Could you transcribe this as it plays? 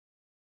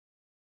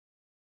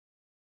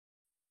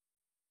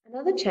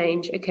Another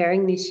change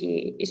occurring this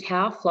year is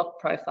how flock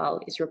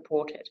profile is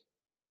reported.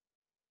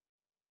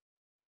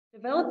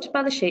 Developed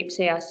by the Sheep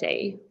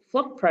CRC,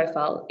 Flock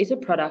Profile is a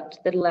product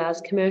that allows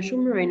commercial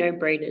merino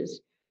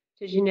breeders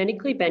to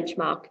genetically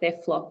benchmark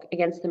their flock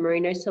against the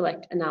Merino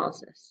Select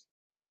analysis.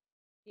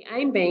 The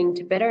aim being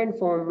to better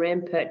inform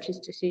ram purchase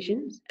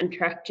decisions and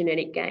track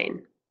genetic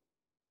gain.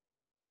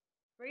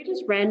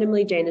 Breeders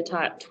randomly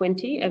genotype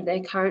 20 of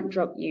their current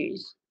drop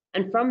ewes,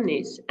 and from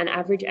this, an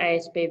average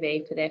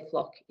ASBV for their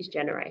flock is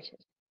generated.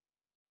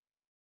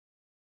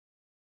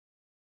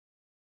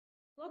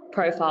 Flock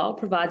Profile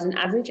provides an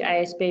average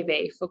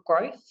ASBV for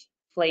growth,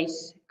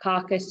 fleece,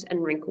 carcass,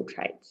 and wrinkle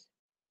traits.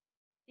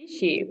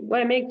 This year,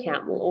 worm egg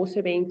count will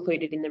also be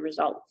included in the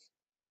results.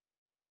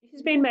 This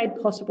has been made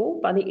possible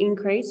by the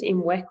increase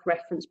in WEC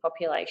reference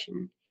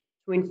population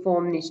to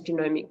inform this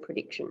genomic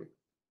prediction.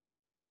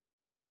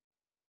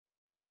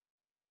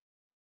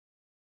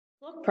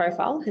 Flock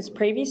Profile has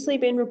previously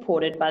been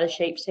reported by the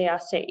Sheep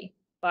CRC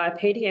via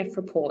PDF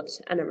reports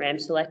and a RAM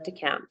Select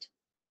account.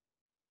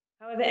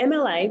 However,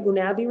 MLA will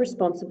now be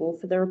responsible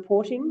for the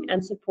reporting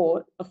and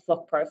support of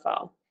Flock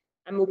Profile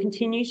and will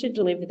continue to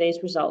deliver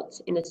these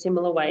results in a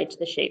similar way to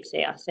the Sheep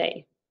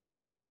CRC.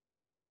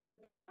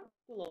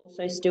 Will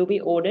also still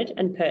be ordered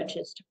and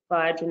purchased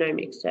by a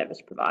genomics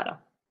service provider.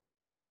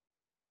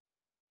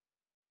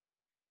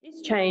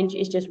 This change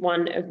is just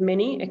one of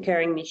many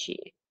occurring this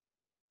year.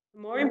 For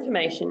more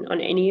information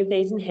on any of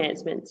these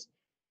enhancements,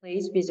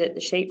 please visit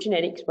the Sheep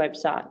Genetics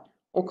website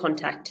or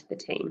contact the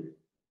team.